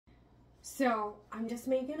So I'm just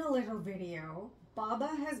making a little video. Baba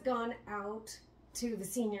has gone out to the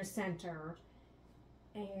senior center,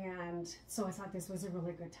 and so I thought this was a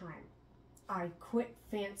really good time. I quit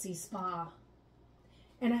Fancy Spa,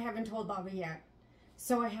 and I haven't told Baba yet.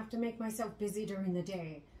 So I have to make myself busy during the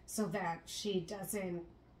day so that she doesn't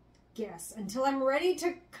guess until I'm ready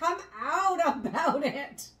to come out about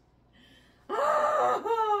it.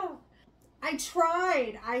 I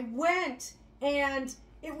tried. I went, and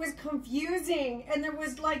it was confusing, and there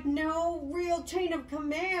was like no real chain of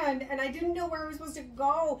command, and I didn't know where I was supposed to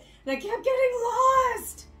go, and I kept getting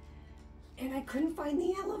lost, and I couldn't find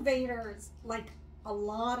the elevators like a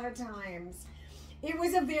lot of times. It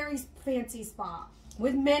was a very fancy spa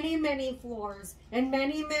with many, many floors and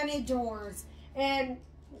many, many doors and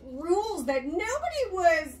rules that nobody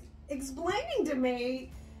was explaining to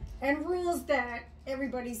me, and rules that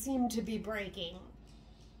everybody seemed to be breaking.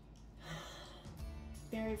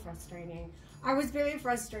 Very frustrating. I was very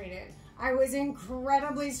frustrated. I was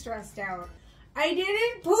incredibly stressed out. I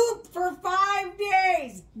didn't poop for 5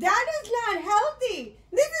 days. That is not healthy.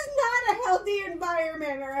 This is not a healthy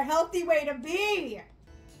environment or a healthy way to be.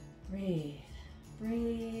 Breathe,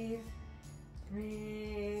 breathe,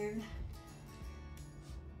 breathe.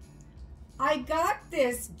 I got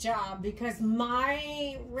this job because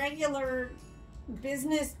my regular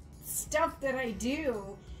business stuff that I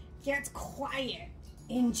do gets quiet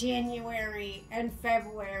in January and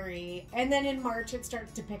February, and then in March it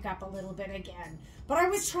starts to pick up a little bit again. But I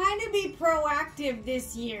was trying to be proactive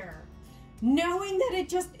this year, knowing that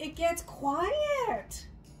it gets quiet.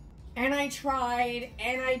 And I tried,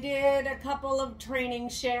 and I did a couple of training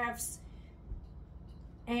shifts,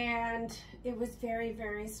 and it was very,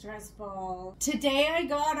 very stressful. Today I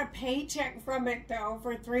got a paycheck from it though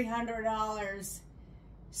for $300.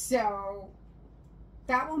 So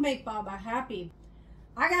that will make Baba happy.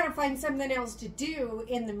 I gotta find something else to do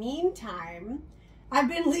in the meantime. I've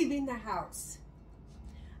been leaving the house.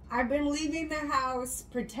 I've been leaving the house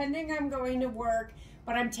pretending I'm going to work,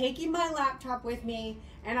 but I'm taking my laptop with me,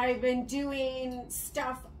 and I've been doing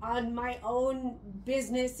stuff on my own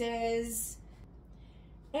businesses.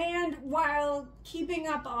 And while keeping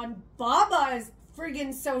up on Baba's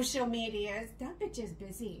friggin' social medias, that bitch is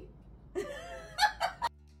busy.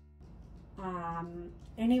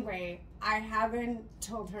 Anyway, I haven't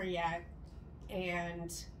told her yet,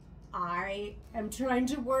 and I am trying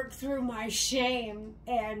to work through my shame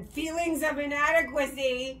and feelings of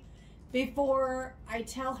inadequacy before I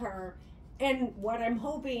tell her. And what I'm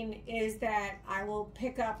hoping is that I will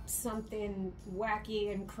pick up something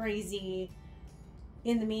wacky and crazy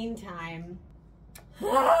in the meantime.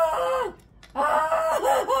 The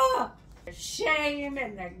shame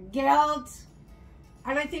and the guilt.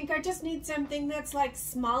 And I think I just need something that's like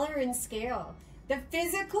smaller in scale. The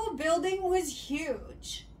physical building was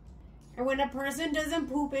huge. And when a person doesn't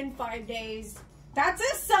poop in 5 days, that's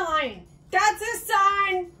a sign. That's a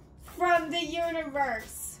sign from the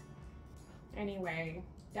universe. Anyway,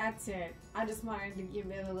 that's it. I just wanted to give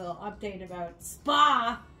you a little update about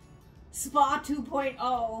Spa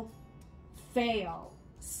 2.0 fail.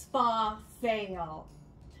 Spa fail.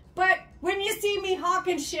 But when you see me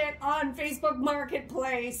hawking shit on Facebook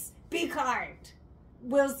Marketplace, be kind.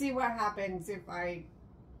 We'll see what happens if I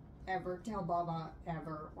ever tell Baba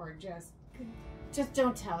ever, or just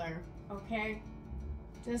don't tell her, okay?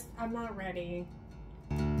 I'm not ready.